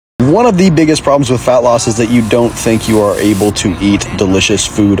One of the biggest problems with fat loss is that you don't think you are able to eat delicious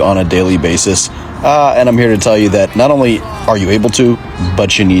food on a daily basis. And I'm here to tell you that not only are you able to,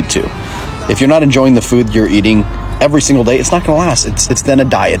 but you need to. If you're not enjoying the food you're eating every single day, it's not going to last. It's then a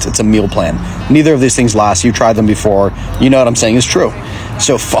diet. It's a meal plan. Neither of these things last. You've tried them before. You know what I'm saying is true.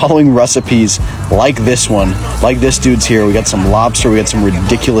 So following recipes like this one, like this dude's here, we got some lobster, we got some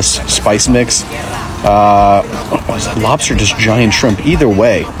ridiculous spice mix. What is that? Lobster, just giant shrimp. Either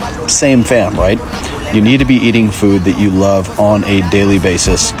way, same fam, right? You need to be eating food that you love on a daily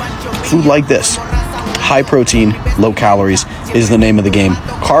basis. Food like this. High protein, low calories is the name of the game.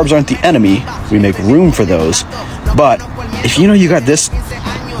 Carbs aren't the enemy. We make room for those. But if you know you got this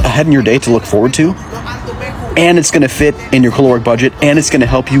ahead in your day to look forward to, and it's going to fit in your caloric budget, and it's going to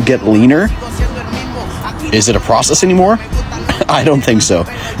help you get leaner, is it a process anymore? I don't think so.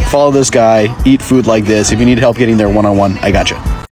 Follow this guy, eat food like this. If you need help getting there one-on-one, I got you.